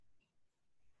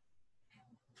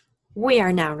We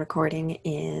are now recording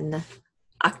in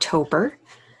October.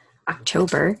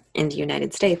 October in the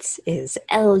United States is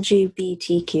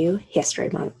LGBTQ History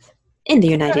Month. In the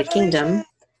United Kingdom, Congratulations.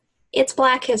 it's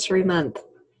Black History Month.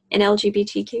 And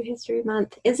LGBTQ History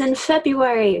Month is in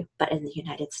February. But in the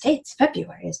United States,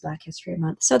 February is Black History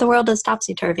Month. So the world is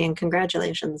topsy-turvy, and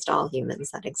congratulations to all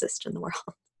humans that exist in the world.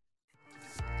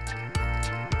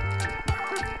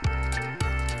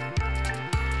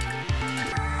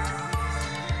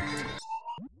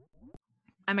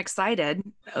 I'm excited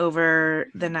over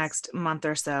the next month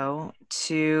or so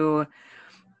to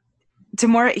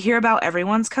more hear about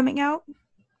everyone's coming out,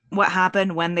 what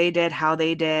happened, when they did, how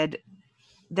they did.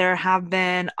 There have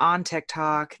been on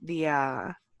TikTok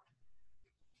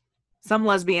some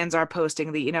lesbians are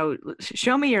posting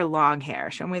show me your long hair.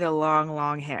 Show me the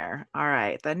long hair. All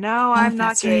right. The no, Oh, I'm not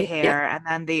that's gay right. Yep. hair. And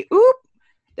then the oop,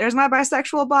 there's my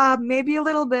bisexual bob, maybe a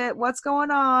little bit. What's going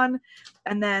on?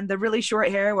 And then the really short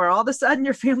hair where all of a sudden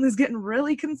your family's getting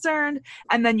really concerned.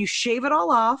 And then you shave it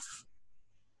all off.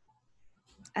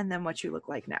 And then what you look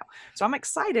like now. So I'm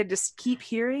excited to keep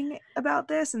hearing about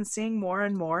this and seeing more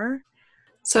and more.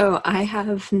 So I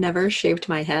have never shaved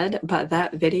my head, but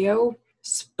that video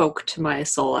spoke to my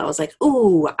soul. I was like,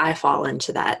 ooh, I fall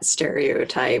into that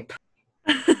stereotype.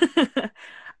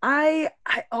 I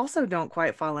also don't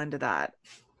quite fall into that.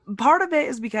 Part of it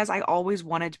is because I always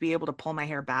wanted to be able to pull my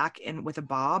hair back and with a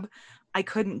bob. I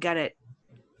couldn't get it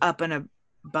up in a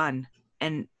bun,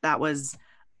 and that was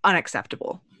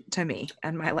unacceptable to me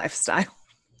and my lifestyle.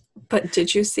 But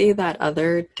did you see that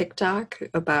other TikTok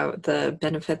about the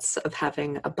benefits of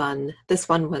having a bun? This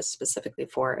one was specifically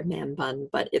for a man bun,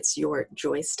 but it's your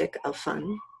joystick of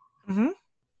fun. Mm-hmm.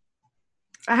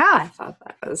 I I have. thought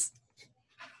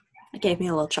it gave me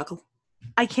a little chuckle.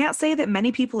 I can't say that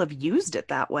many people have used it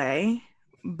that way,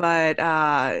 but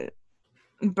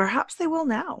perhaps they will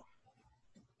now.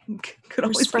 Could We're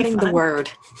always be spreading the fun.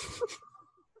 word.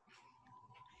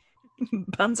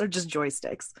 Buns are just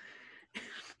joysticks.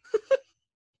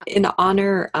 In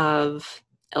honor of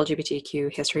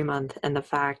LGBTQ History Month and the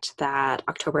fact that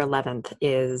October 11th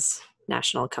is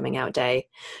National Coming Out Day,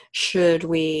 should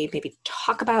we maybe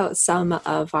talk about some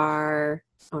of our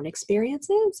own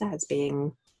experiences as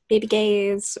being baby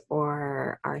gays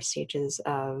or our stages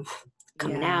of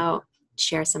coming Yeah. out?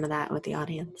 Share some of that with the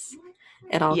audience.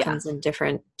 It all Yeah, comes in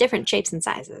different shapes and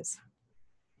sizes.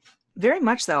 very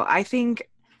much so.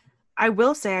 I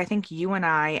will say, I think you and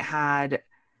I had,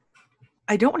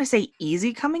 I don't want to say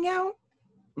easy coming out,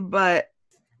 but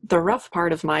The rough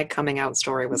part of my coming out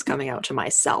story was coming out to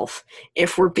myself,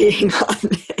 if we're being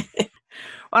honest.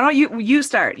 why don't you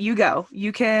start? You go.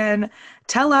 You can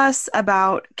tell us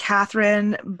about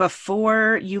Katharine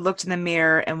before you looked in the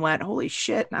mirror and went, "Holy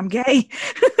shit, I'm gay,"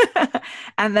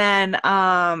 and then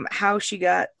how she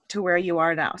got to where you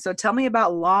are now. So tell me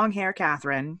about long hair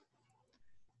Katharine.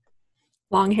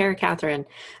 Long hair Catherine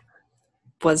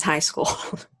was high school.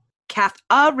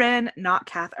 Katharine, not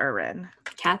Katharine.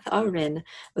 Katharine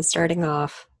was starting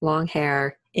off long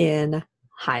hair in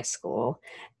high school.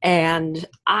 And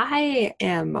I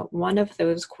am one of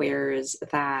those queers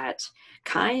that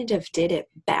kind of did it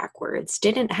backwards,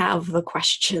 didn't have the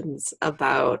questions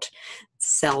about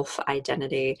self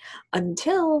identity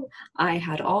until I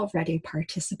had already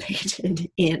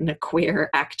participated in queer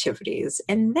activities.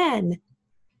 And then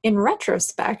in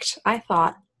retrospect, I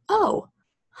thought, oh,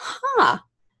 huh,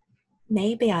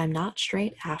 maybe I'm not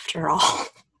straight after all.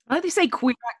 I like they say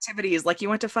queer activities, like you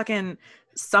went to fucking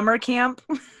summer camp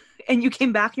and you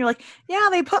came back and you're like, yeah,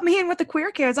 they put me in with the queer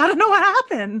kids. I don't know what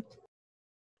happened.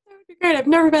 That would be great. I've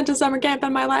never been to summer camp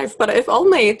in my life, but if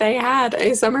only they had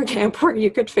a summer camp where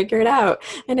you could figure it out.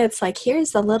 And it's like,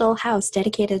 here's the little house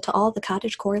dedicated to all the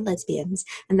cottagecore lesbians,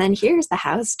 and then here's the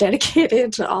house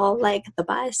dedicated to all like the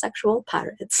bisexual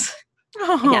pirates.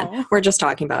 Again, Oh, we're just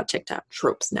talking about TikTok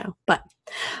tropes now, but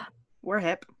we're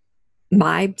hip.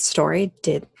 my story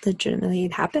did legitimately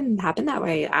happen that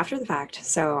way after the fact.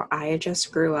 So I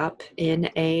just grew up in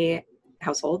a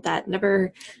household that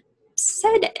never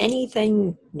said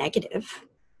anything negative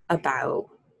about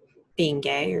being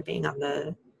gay or being on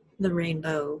the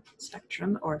rainbow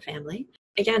spectrum or family.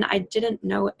 Again, I didn't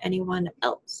know anyone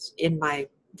else in my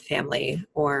family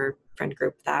or friend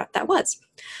group that was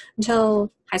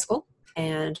until high school,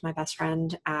 and my best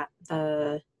friend at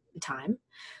the time,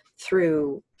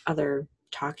 through other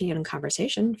talking and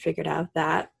conversation, figured out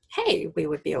that, hey, we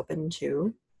would be open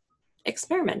to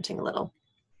experimenting a little.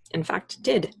 In fact,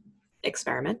 did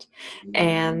experiment,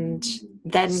 and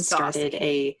then started Saucy.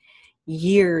 a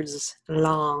years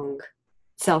long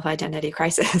self identity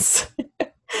crisis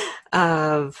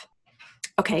of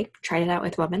Okay, tried it out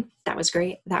with women. That was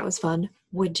great. That was fun.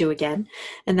 Would do again.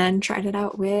 And then tried it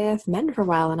out with men for a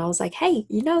while. And I was like, hey,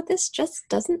 this just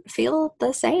doesn't feel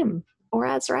the same or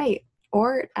as right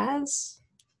or as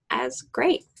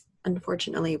great,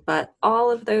 unfortunately. But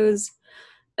all of those,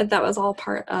 that was all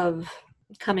part of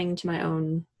coming to my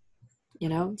own,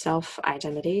 self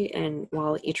identity. And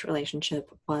while each relationship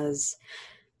was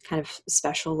kind of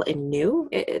special and new,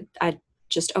 I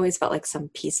just always felt like some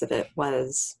piece of it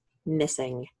was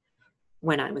missing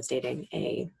when I was dating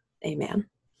a man.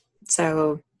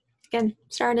 So again,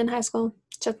 started in high school.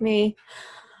 Took me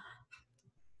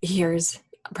years,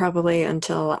 probably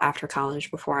until after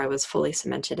college, before I was fully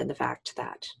cemented in the fact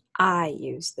that I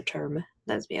use the term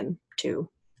lesbian to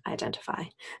identify.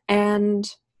 And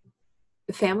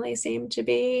the family seemed to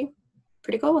be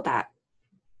pretty cool with that,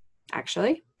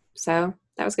 actually. So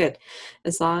that was good.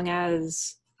 As long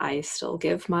as I still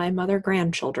give my mother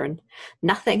grandchildren,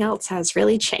 nothing else has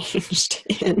really changed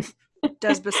in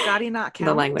Does biscotti not the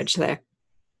count? language there.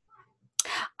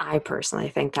 I personally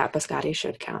think that biscotti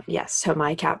should count. Yes, so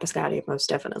my cat biscotti most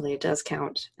definitely does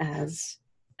count as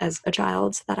a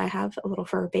child that I have, a little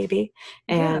fur baby.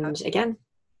 Yeah. And again,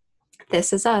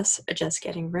 this is us just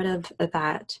getting rid of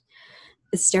that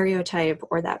stereotype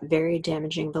or that very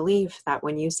damaging belief that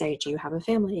when you say, do you have a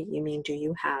family, you mean, do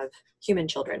you have human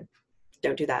children?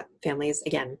 Don't do that. Families,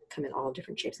 again, come in all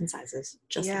different shapes and sizes,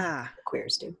 just like Yeah.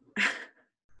 queers do.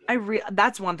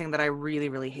 That's one thing that I really,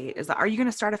 really hate is that, are you going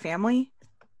to start a family?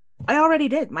 I already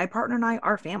did. My partner and I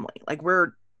are family. Like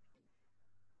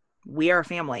we are a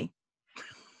family.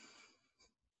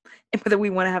 And whether we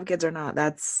want to have kids or not,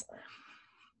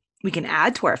 we can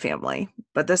add to our family,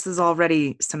 but this is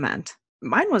already cement.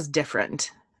 Mine was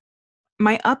different.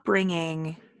 My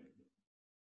upbringing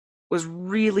was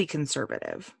really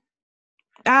conservative.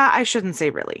 I shouldn't say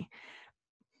really.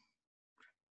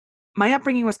 My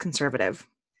upbringing was conservative.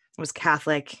 It was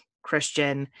Catholic,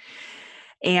 Christian,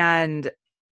 and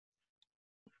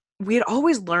we had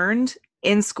always learned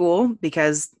in school,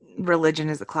 because religion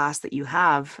is a class that you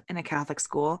have in a Catholic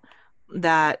school,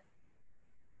 that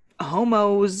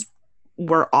homos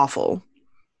were awful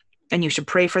and you should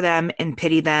pray for them and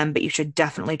pity them, but you should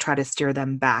definitely try to steer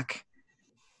them back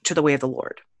to the way of the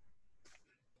Lord.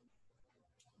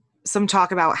 Some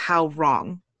talk about how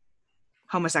wrong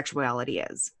homosexuality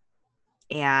is.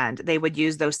 And they would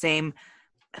use those same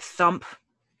thump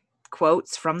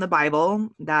quotes from the Bible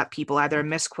that people either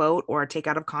misquote or take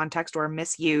out of context or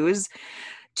misuse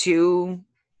to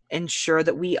ensure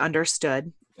that we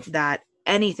understood that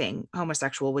anything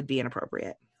homosexual would be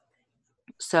inappropriate.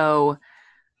 So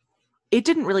it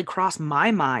didn't really cross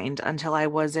my mind until I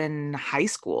was in high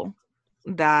school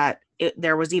that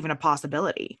there was even a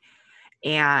possibility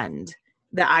and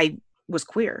that I was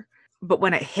queer. But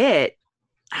when it hit,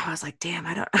 I was like, damn,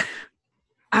 I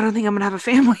don't think I'm gonna have a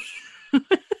family.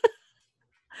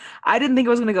 I didn't think it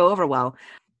was gonna go over well.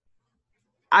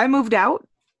 I moved out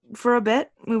for a bit,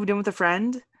 moved in with a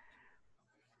friend,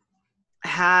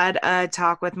 had a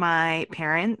talk with my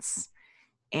parents,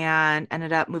 and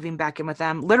ended up moving back in with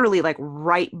them literally like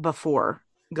right before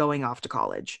going off to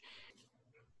college.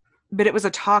 But it was a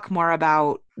talk more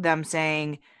about them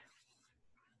saying,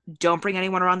 don't bring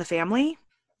anyone around the family.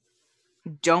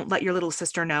 Don't let your little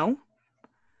sister know.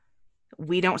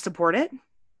 We don't support it.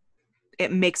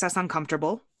 It makes us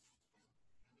uncomfortable.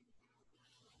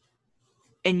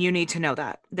 And you need to know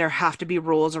that. There have to be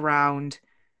rules around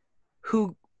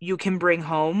who you can bring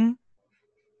home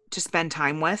to spend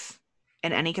time with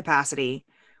in any capacity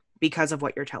because of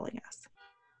what you're telling us.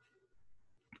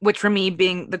 Which for me,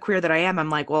 being the queer that I am, I'm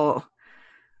like, well,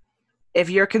 if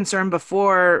you're concerned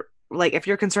before, like if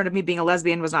you're concerned of me being a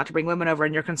lesbian was not to bring women over,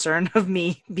 and your concern of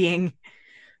me being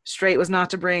straight was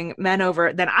not to bring men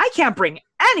over, then I can't bring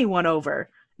anyone over.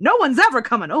 No one's ever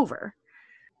coming over.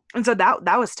 And so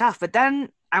that was tough. But then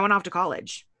I went off to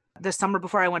college. The summer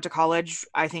before I went to college,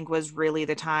 I think was really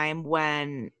the time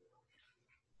when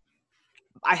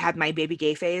I had my baby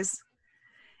gay phase.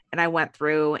 And I went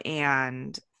through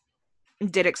and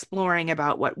did exploring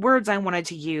about what words I wanted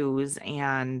to use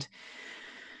and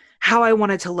how I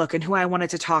wanted to look and who I wanted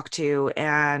to talk to,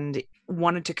 and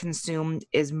wanted to consume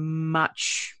as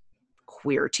much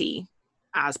queer tea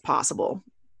as possible.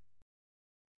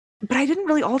 But I didn't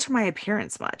really alter my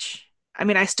appearance much. I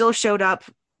mean, I still showed up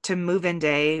to move-in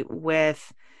day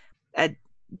with a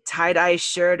tie-dye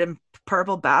shirt and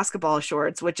purple basketball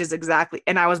shorts,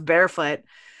 and I was barefoot,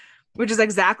 which is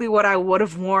exactly what I would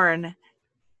have worn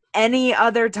any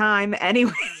other time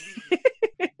anyway.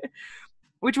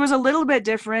 Which was a little bit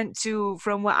different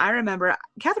from what I remember.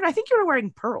 Catherine, I think you were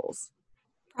wearing pearls.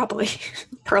 Probably.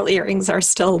 Pearl earrings are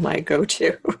still my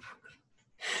go-to.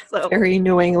 So Very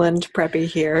New England preppy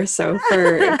here. So,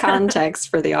 for context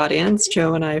for the audience,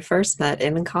 Joe and I first met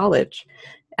in college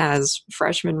as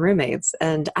freshman roommates,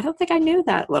 and I don't think I knew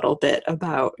that little bit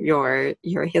about your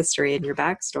history and your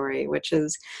backstory, which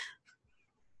is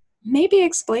maybe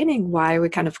explaining why we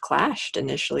kind of clashed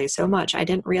initially so much. I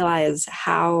didn't realize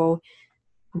how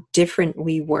different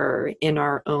we were in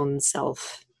our own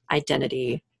self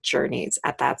identity journeys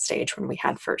at that stage when we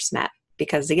had first met.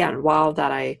 Because again, while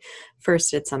that I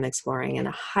first did some exploring in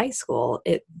high school,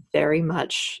 it very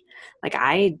much like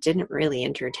I didn't really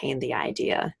entertain the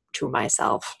idea to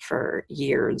myself for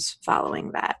years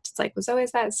following that. It's like was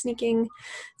always that sneaking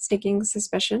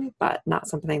suspicion, but not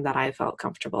something that I felt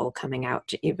comfortable coming out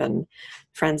to even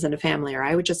friends and family, or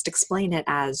I would just explain it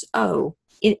as, oh,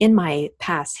 in my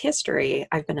past history,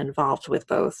 I've been involved with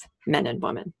both men and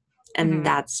women. And mhm.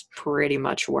 that's pretty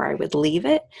much where I would leave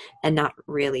it and not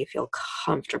really feel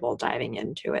comfortable diving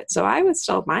into it. So I was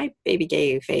still, my baby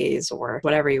gay phase or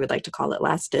whatever you would like to call it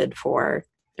lasted for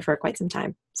quite some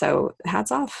time. So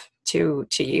hats off to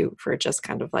you for just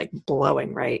kind of like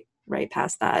blowing right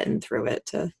past that and through it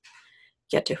to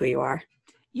get to who you are.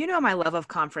 You know my love of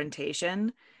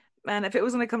confrontation. And if it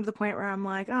was going to come to the point where I'm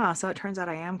like, oh, so it turns out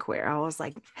I am queer, I was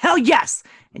like, hell yes.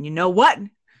 And you know what?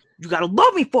 You got to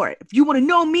love me for it. If you want to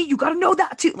know me, you got to know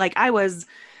that too. Like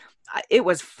it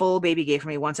was full baby gay for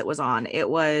me once it was on. It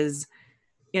was,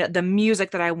 the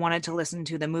music that I wanted to listen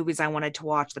to, the movies I wanted to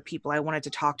watch, the people I wanted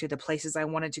to talk to, the places I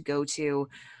wanted to go to.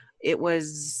 It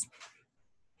was,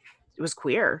 it was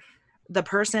queer. The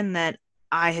person that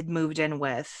I had moved in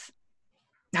with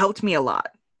helped me a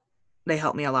lot. They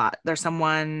helped me a lot. There's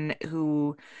someone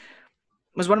who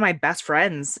was one of my best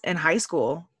friends in high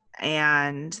school,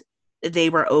 and they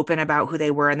were open about who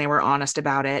they were and they were honest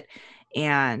about it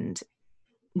and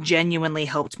genuinely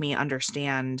helped me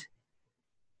understand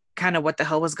kind of what the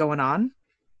hell was going on.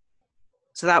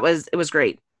 So it was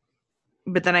great.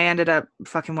 But then I ended up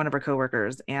fucking one of her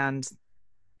coworkers and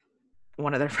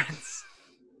one of their friends.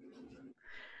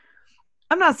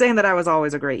 I'm not saying that I was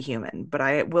always a great human, but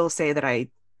I will say that I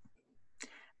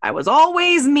was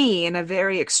always me in a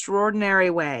very extraordinary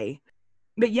way.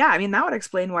 But yeah, I mean, that would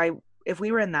explain why, if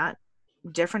we were in that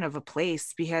different of a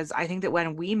place, because I think that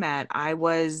when we met, I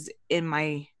was in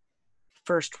my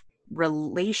first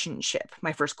relationship,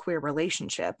 my first queer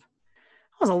relationship.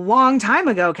 That was a long time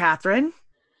ago, Catherine.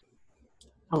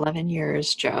 11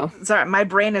 years, Joe. Sorry, my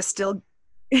brain is still.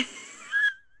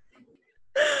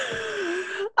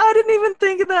 I didn't even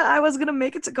think that I was going to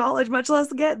make it to college, much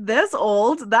less get this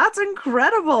old. That's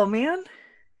incredible, man.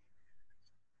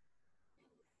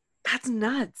 That's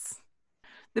nuts.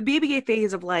 The BBA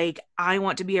phase of like, I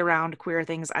want to be around queer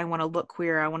things. I want to look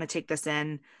queer. I want to take this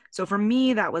in. So for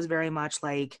me, that was very much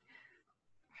like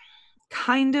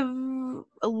kind of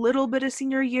a little bit of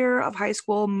senior year of high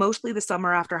school, mostly the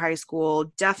summer after high school,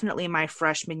 definitely my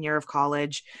freshman year of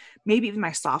college, maybe even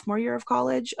my sophomore year of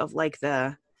college, of like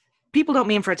the people don't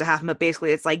mean for it to happen, but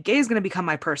basically it's like gay is going to become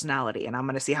my personality and I'm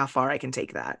going to see how far I can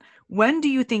take that. When do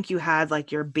you think you had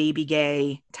like your baby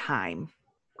gay time?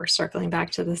 We're circling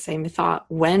back to the same thought.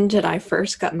 When did I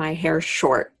first cut my hair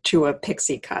short to a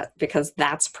pixie cut? Because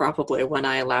that's probably when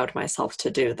I allowed myself to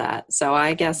do that. So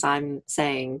I guess I'm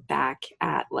saying back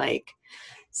at like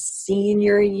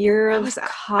senior year That of was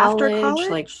after college,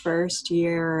 like college? first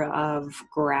year of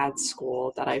grad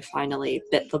school, that I finally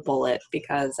bit the bullet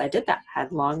because I did that.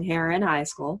 Had long hair in high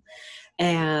school,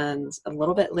 and a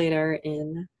little bit later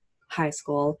in high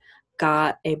school,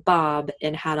 got a bob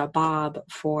and had a bob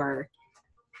for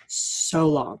so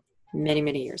long,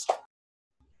 many years.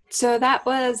 So that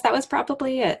was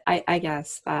probably it. I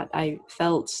guess that I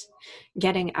felt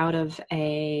getting out of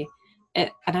and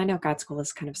I know grad school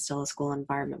is kind of still a school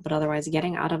environment, but otherwise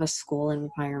getting out of a school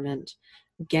environment,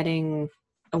 getting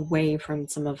away from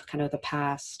some of kind of the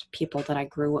past people that I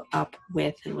grew up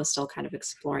with and was still kind of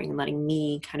exploring and letting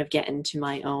me kind of get into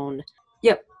my own.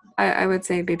 Yep, I would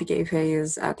say baby gay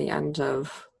phase at the end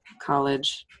of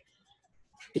college,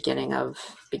 beginning of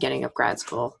grad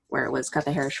school, where it was cut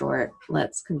the hair short,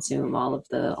 let's consume all of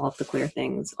the queer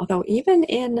things. Although even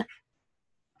in,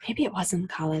 maybe it was in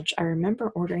college, I remember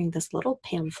ordering this little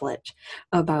pamphlet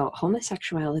about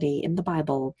homosexuality in the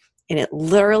Bible, and it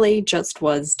literally just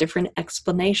was different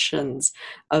explanations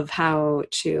of how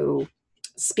to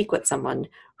speak with someone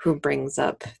who brings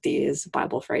up these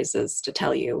Bible phrases to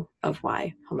tell you of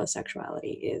why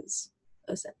homosexuality is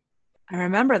a sin. I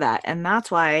remember that. And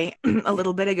that's why a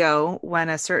little bit ago, when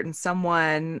a certain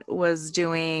someone was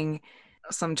doing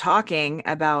some talking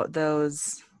about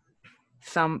those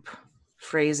thump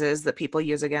phrases that people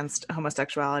use against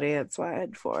homosexuality. That's why I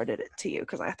forwarded it to you,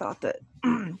 because I thought that.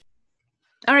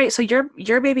 All right, so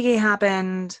your baby gay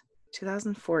happened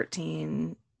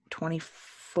 2014,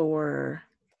 24.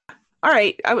 All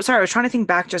right, I was trying to think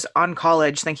back just on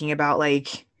college, thinking about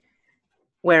like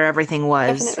where everything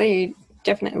was.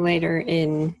 Definitely later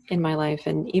in my life,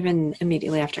 and even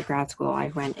immediately after grad school, I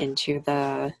went into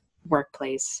the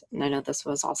workplace. And I know this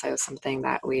was also something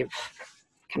that we've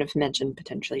kind of mentioned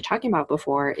potentially talking about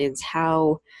before, is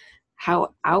how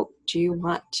out do you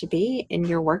want to be in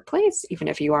your workplace, even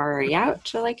if you are already out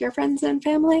to like your friends and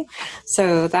family.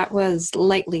 So that was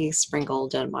lightly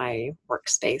sprinkled in my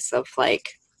workspace of like,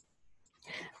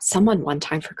 someone one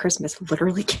time for Christmas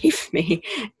literally gave me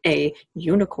a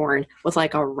unicorn with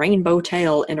like a rainbow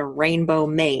tail and a rainbow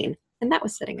mane. And that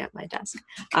was sitting at my desk.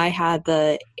 I had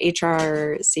the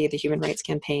HRC, the Human Rights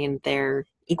Campaign, their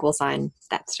equal sign,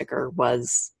 that sticker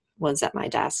was at my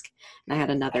desk. And I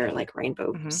had another like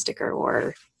rainbow sticker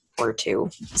or two.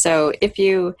 So if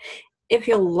you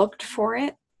looked for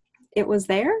it, it was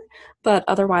there. But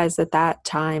otherwise, at that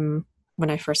time,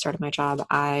 when I first started my job,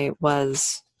 I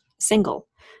was single.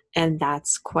 And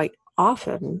that's quite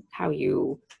often how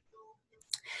you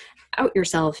out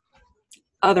yourself.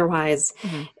 Otherwise,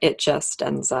 it just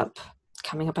ends up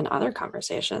coming up in other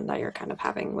conversation that you're kind of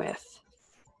having with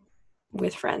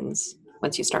friends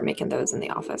once you start making those in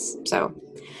the office. So,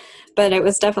 but it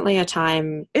was definitely a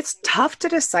time. It's tough to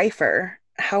decipher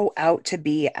how out to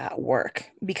be at work,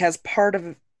 because part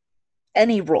of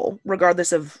any role,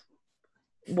 regardless of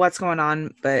what's going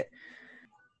on, but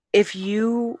if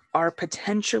you are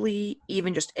potentially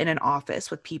even just in an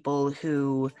office with people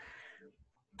who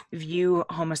view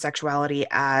homosexuality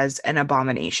as an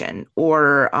abomination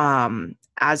or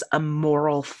as a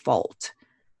moral fault,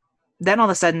 then all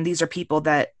of a sudden these are people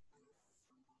that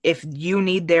if you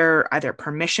need their either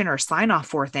permission or sign off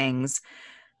for things,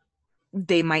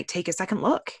 they might take a second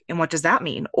look. And what does that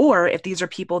mean? Or if these are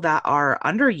people that are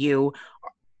under you,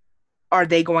 are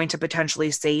they going to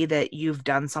potentially say that you've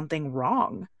done something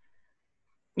wrong?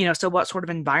 So what sort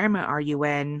of environment are you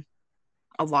in?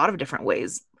 A lot of different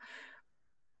ways.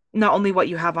 Not only what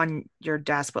you have on your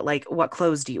desk, but like what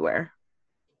clothes do you wear?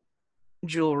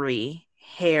 Jewelry,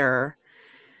 hair.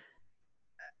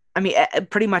 I mean,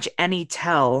 pretty much any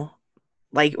tell,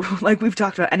 like we've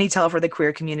talked about, any tell for the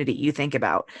queer community you think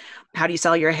about. How do you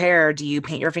sell your hair? Do you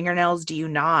paint your fingernails? Do you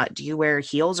not? Do you wear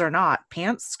heels or not?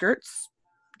 Pants, skirts,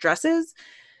 dresses?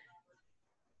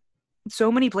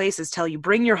 So many places tell you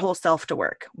bring your whole self to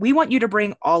work. We want you to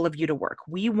bring all of you to work.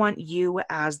 We want you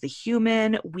as the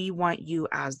human. We want you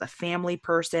as the family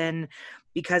person,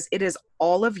 because it is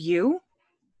all of you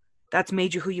that's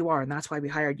made you who you are. And that's why we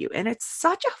hired you. And it's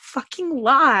such a fucking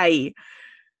lie.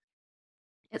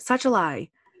 It's such a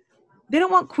lie. They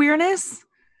don't want queerness.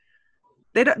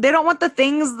 They don't want the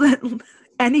things that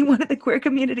anyone in the queer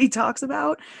community talks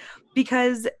about,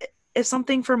 because if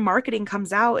something for marketing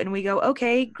comes out and we go,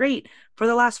 okay, great. For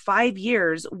the last 5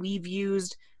 years, we've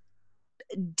used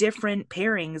different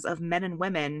pairings of men and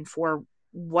women for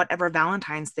whatever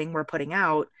Valentine's thing we're putting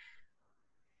out.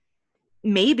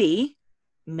 Maybe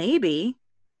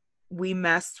we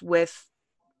mess with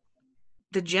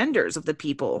the genders of the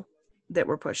people that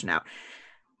we're pushing out.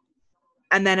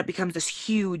 And then it becomes this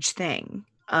huge thing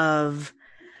of,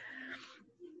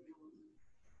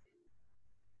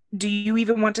 do you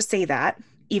even want to say that,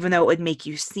 even though it would make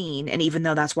you seen, and even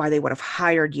though that's why they would have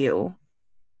hired you?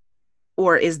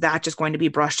 Or is that just going to be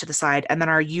brushed to the side? And then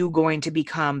are you going to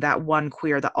become that one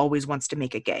queer that always wants to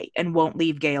make a gay and won't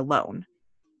leave gay alone?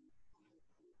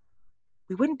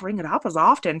 We wouldn't bring it up as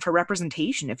often for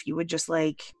representation if you would just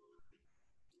like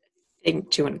think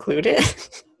to include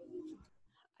it.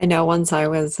 I know once I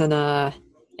was in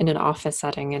an office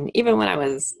setting, and even when I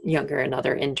was younger in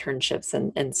other internships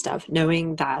and stuff,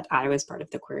 knowing that I was part of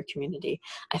the queer community,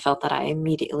 I felt that I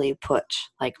immediately put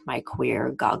like my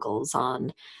queer goggles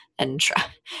on and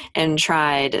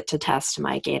tried to test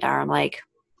my gaydar. I'm like,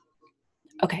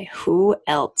 okay, who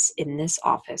else in this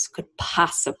office could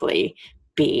possibly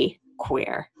be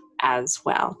queer as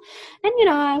well? And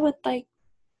I would like,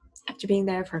 after being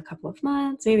there for a couple of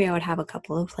months, maybe I would have a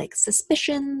couple of like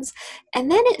suspicions. And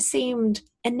then it seemed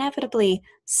inevitably,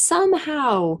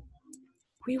 somehow,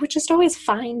 we would just always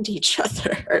find each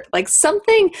other. Like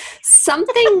something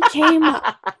came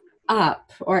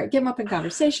up, or it came up in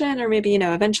conversation, or maybe,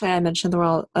 eventually I mentioned the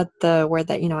word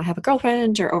that, I have a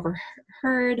girlfriend, or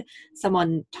overheard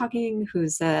someone talking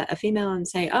who's a female and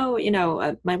say, oh,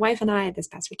 my wife and I this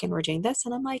past weekend were doing this.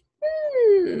 And I'm like,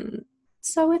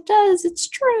 so it's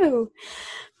true.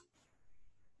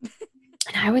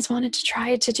 And I always wanted to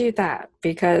try to do that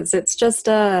because it's just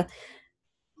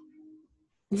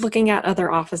looking at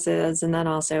other offices and then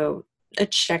also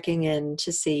checking in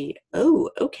to see, oh,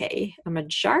 okay, a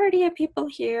majority of people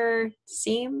here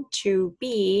seem to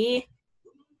be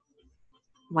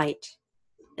white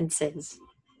and cis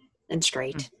and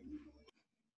straight.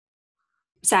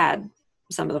 Sad,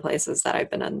 some of the places that I've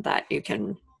been in that you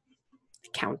can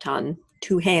count on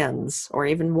two hands or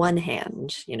even one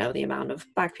hand, the amount of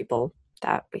Black people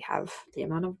that we have, the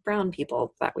amount of brown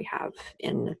people that we have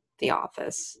in the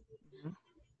office.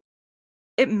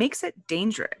 It makes it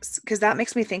dangerous because that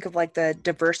makes me think of like the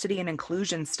diversity and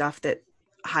inclusion stuff that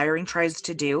hiring tries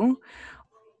to do.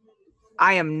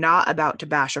 I am not about to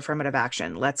bash affirmative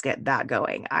action. Let's get that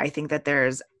going. I think that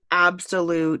there's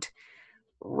absolute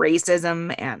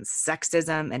racism and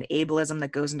sexism and ableism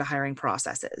that goes into hiring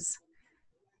processes.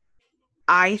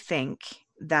 I think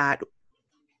that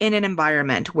in an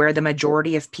environment where the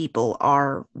majority of people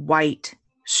are white,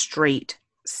 straight,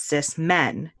 cis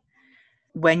men,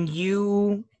 when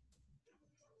you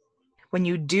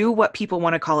do what people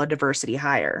want to call a diversity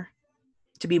hire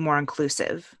to be more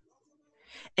inclusive,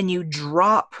 and you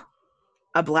drop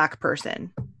a Black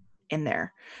person in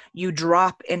there, you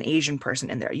drop an Asian person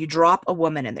in there, you drop a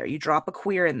woman in there, you drop a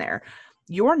queer in there,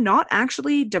 you're not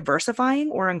actually diversifying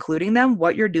or including them.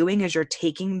 What you're doing is you're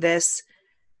taking this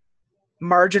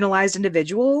marginalized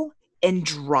individual and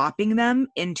dropping them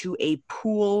into a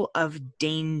pool of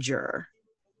danger.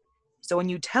 So when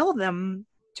you tell them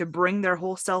to bring their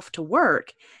whole self to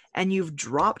work and you've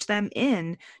dropped them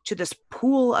in to this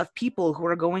pool of people who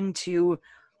are going to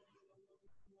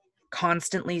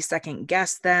constantly second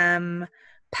guess them,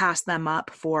 pass them up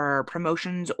for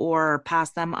promotions or pass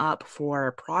them up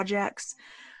for projects,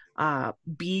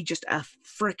 be just a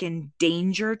freaking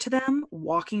danger to them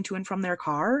walking to and from their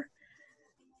car,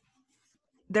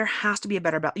 there has to be a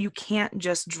better balance. You can't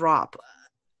just drop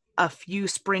a few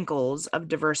sprinkles of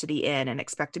diversity in and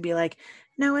expect to be like,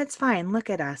 no, it's fine. Look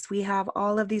at us. We have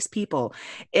all of these people.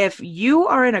 If you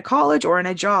are in a college or in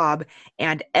a job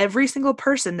and every single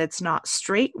person that's not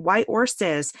straight, white, or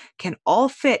cis can all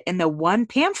fit in the one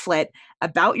pamphlet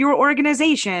about your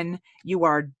organization, you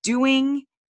are doing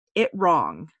it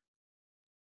wrong.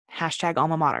 Hashtag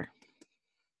alma mater.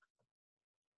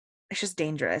 It's just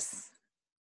dangerous.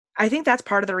 I think that's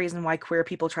part of the reason why queer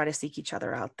people try to seek each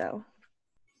other out, though.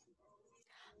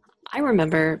 I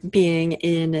remember being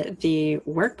in the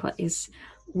workplace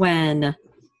when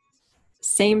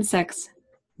same-sex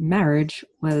marriage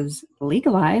was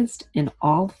legalized in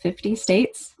all 50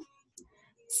 states.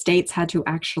 States had to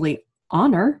actually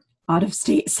honor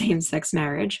out-of-state same-sex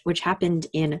marriage, which happened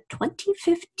in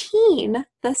 2015,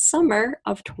 the summer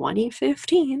of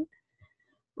 2015.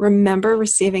 Remember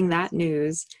receiving that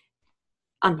news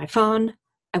on my phone.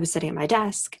 I was sitting at my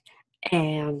desk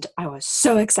and I was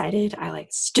so excited. I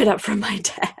stood up from my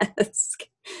desk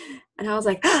and I was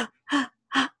like,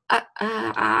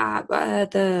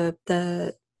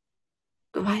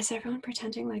 why is everyone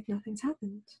pretending like nothing's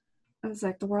happened? I was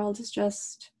like, the world is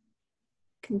just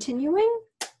continuing.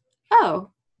 Oh,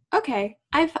 okay.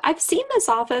 I've seen this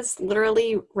office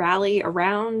literally rally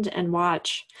around and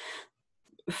watch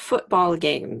football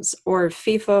games or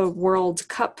FIFA World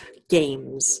Cup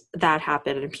games that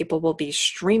happen, and people will be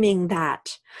streaming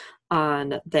that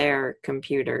on their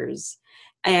computers.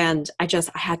 And I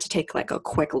had to take a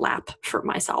quick lap for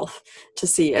myself to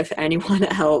see if anyone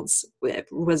else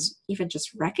was even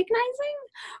just recognizing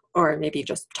or maybe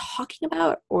just talking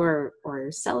about or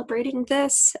celebrating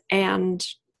this. And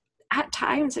at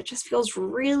times it just feels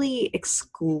really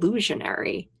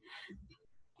exclusionary.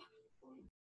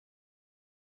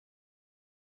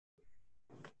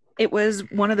 It was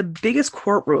one of the biggest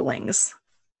court rulings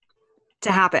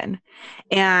to happen.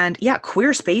 And yeah,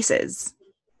 queer spaces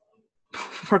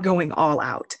were going all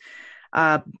out.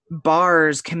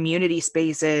 Bars, community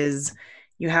spaces.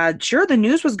 You had, sure, the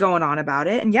news was going on about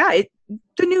it. And yeah,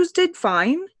 the news did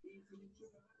fine.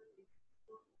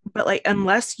 But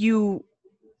unless you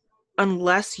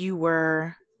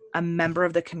were a member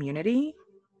of the community,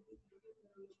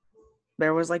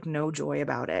 there was no joy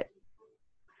about it.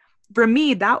 For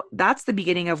me, that's the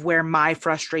beginning of where my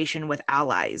frustration with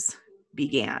allies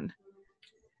began.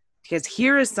 Because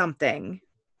here is something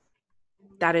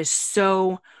that is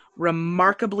so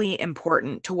remarkably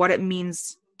important to what it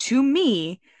means to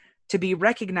me to be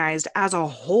recognized as a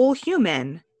whole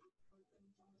human.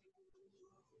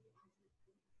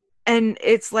 And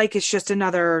it's just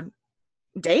another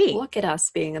day. Look at us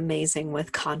being amazing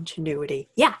with continuity.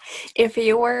 Yeah, if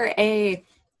you're a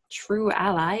true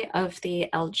ally of the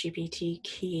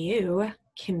LGBTQ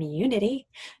community,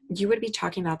 you would be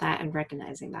talking about that and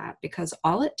recognizing that, because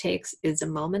all it takes is a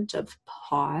moment of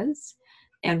pause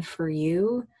and for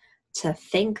you to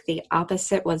think the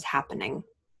opposite was happening,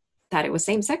 that it was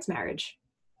same-sex marriage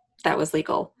that was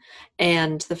legal.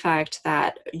 And the fact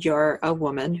that you're a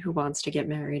woman who wants to get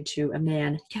married to a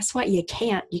man, guess what? You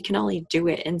can't. You can only do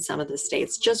it in some of the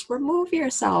states. Just remove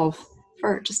yourself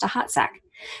for just a hot sec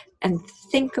and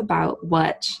think about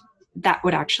what that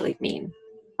would actually mean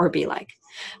or be like.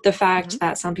 The Mm-hmm. fact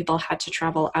that some people had to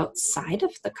travel outside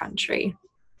of the country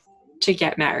to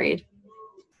get married,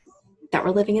 that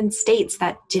were living in states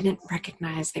that didn't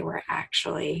recognize they were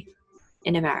actually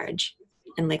in a marriage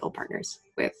and legal partners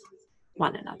with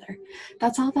one another.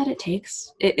 That's all that it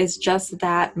takes. It is just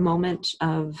that moment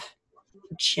of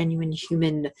genuine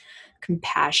human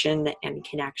compassion and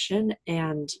connection.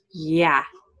 And yeah,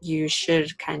 you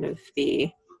should kind of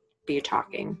be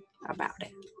talking about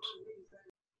it.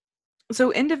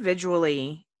 So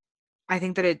individually, I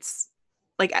think that it's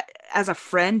like, as a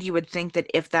friend, you would think that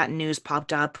if that news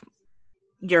popped up,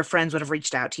 your friends would have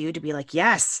reached out to you to be like,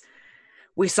 yes,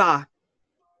 we saw,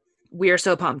 we are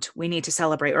so pumped, we need to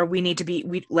celebrate, or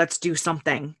let's do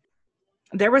something.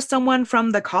 There was someone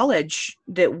from the college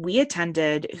that we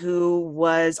attended who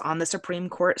was on the Supreme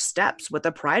Court steps with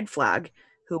a pride flag,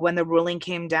 who, when the ruling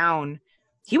came down,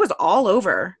 he was all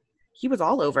over. He was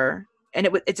all over. And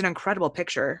it's an incredible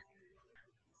picture.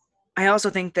 I also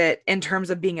think that in terms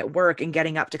of being at work and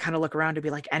getting up to kind of look around to be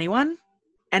like,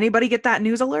 anybody get that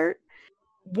news alert?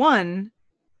 One,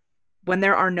 when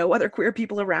there are no other queer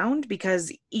people around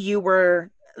because you were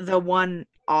the one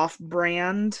off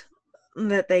brand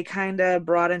that they kind of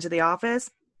brought into the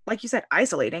office, like you said,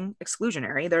 isolating,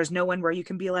 exclusionary. There's no one where you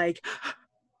can be like,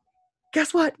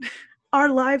 guess what? Our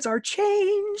lives are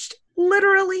changed,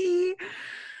 literally.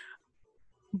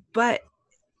 But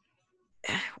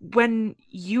when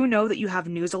you know that you have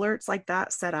news alerts like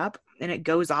that set up and it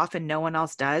goes off and no one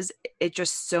else does, it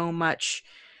just so much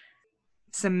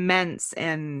cements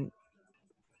and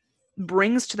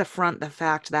brings to the front the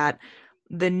fact that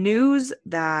the news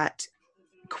that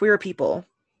queer people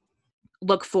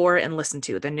look for and listen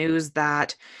to, the news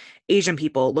that Asian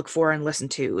people look for and listen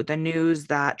to, the news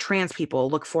that trans people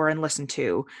look for and listen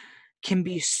to, can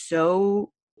be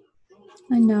so.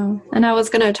 I know. And I was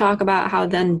going to talk about how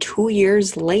then 2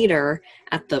 years later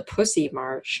at the Pussy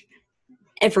March,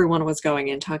 everyone was going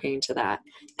and talking to that.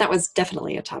 That was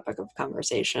definitely a topic of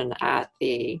conversation at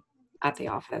the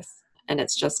office. And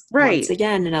it's just once Right.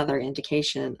 again another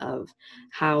indication of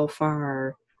how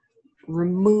far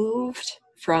removed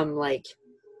from like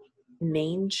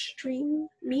mainstream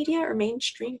media or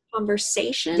mainstream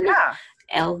conversation Yeah.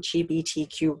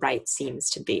 LGBTQ rights seems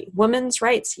to be. Women's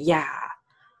rights, yeah.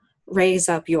 Raise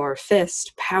up your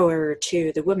fist, power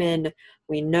to the women.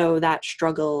 We know that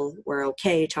struggle. We're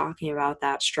okay talking about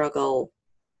that struggle.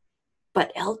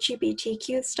 But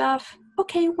LGBTQ stuff,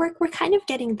 okay, we're kind of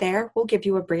getting there. We'll give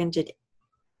you a branded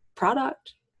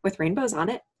product with rainbows on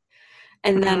it.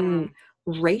 And then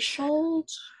racial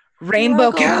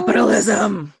Rainbow struggles.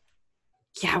 capitalism.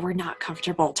 Yeah, we're not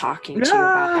comfortable talking to you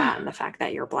about that Ah, and the fact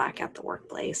that you're Black at the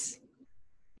workplace.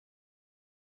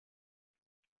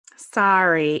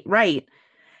 sorry. Right.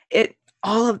 It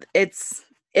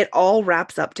it all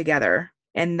wraps up together,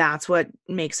 and that's what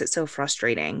makes it so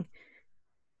frustrating.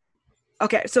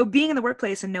 Okay, so being in the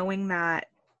workplace and knowing that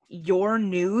your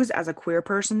news as a queer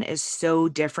person is so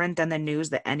different than the news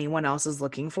that anyone else is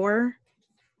looking for,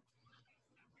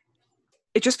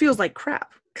 it just feels like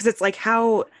crap, because it's like,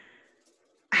 how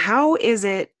is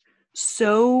it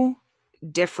so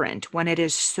different when it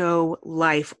is so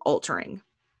life altering?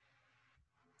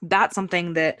 That's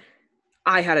something that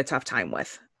I had a tough time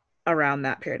with around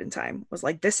that period in time. Was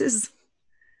like, this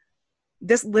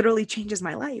literally changes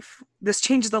my life. This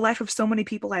changes the life of so many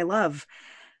people I love.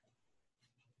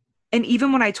 And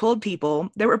even when I told people,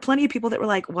 there were plenty of people that were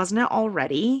like, wasn't it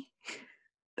already?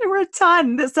 There were a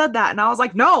ton that said that. And I was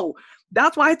like, no,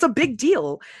 that's why it's a big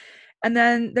deal. And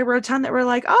then there were a ton that were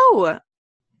like, oh,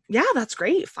 yeah, that's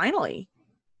great. Finally.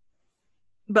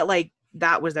 But like,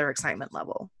 that was their excitement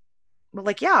level. But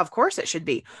like, yeah, of course it should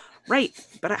be. Right.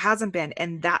 But it hasn't been.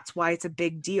 And that's why it's a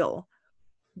big deal.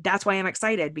 That's why I'm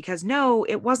excited, because no,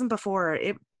 it wasn't before.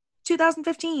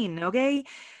 2015. Okay.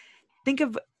 Think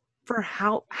of for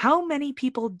how many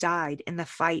people died in the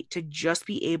fight to just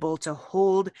be able to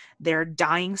hold their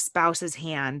dying spouse's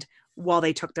hand while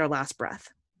they took their last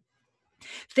breath.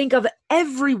 Think of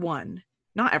everyone,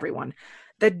 not everyone,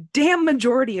 the damn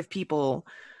majority of people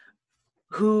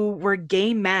who were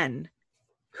gay men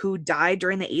who died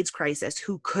during the AIDS crisis,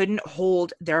 who couldn't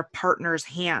hold their partner's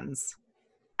hands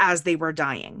as they were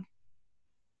dying.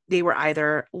 they were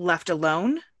either left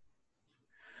alone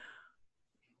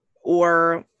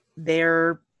or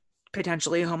their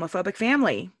potentially homophobic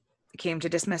family came to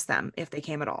dismiss them if they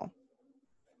came at all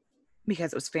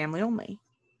because it was family only.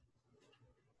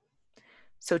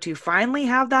 So to finally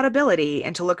have that ability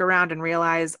and to look around and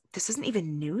realize this isn't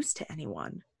even news to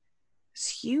anyone, it's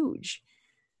huge.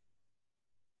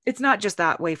 It's not just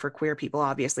that way for queer people,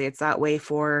 obviously. It's that way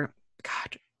for,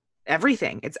 God,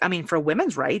 everything. It's, I mean, for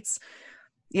women's rights,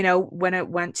 you know, when it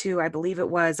went to, I believe it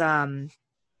was, I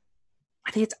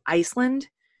think it's Iceland.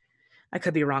 I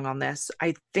could be wrong on this.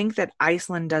 I think that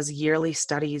Iceland does yearly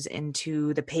studies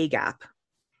into the pay gap,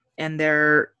 and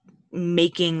they're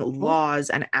making laws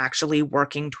and actually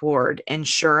working toward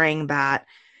ensuring that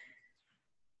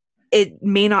it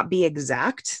may not be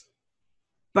exact,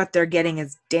 but they're getting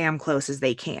as damn close as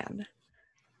they can.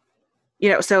 You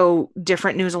know, so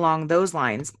different news along those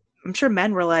lines. I'm sure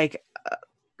men were like,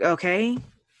 okay,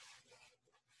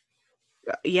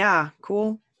 yeah,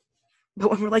 cool.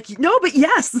 But when we're like, no, but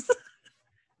yes,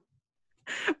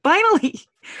 finally,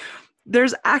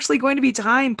 there's actually going to be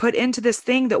time put into this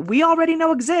thing that we already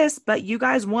know exists, but you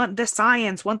guys want the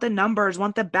science, want the numbers,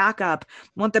 want the backup,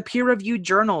 want the peer-reviewed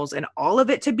journals, and all of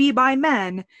it to be by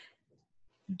men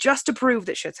just to prove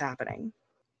that shit's happening.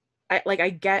 I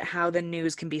get how the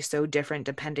news can be so different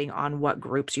depending on what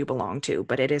groups you belong to,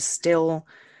 but it is still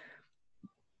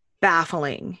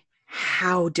baffling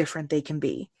how different they can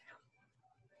be.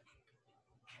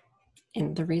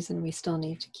 And the reason we still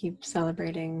need to keep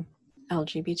celebrating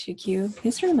LGBTQ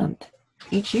History Month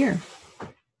each year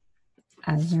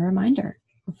as a reminder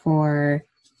for,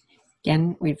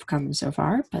 again, we've come so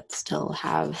far, but still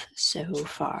have so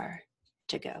far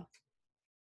to go.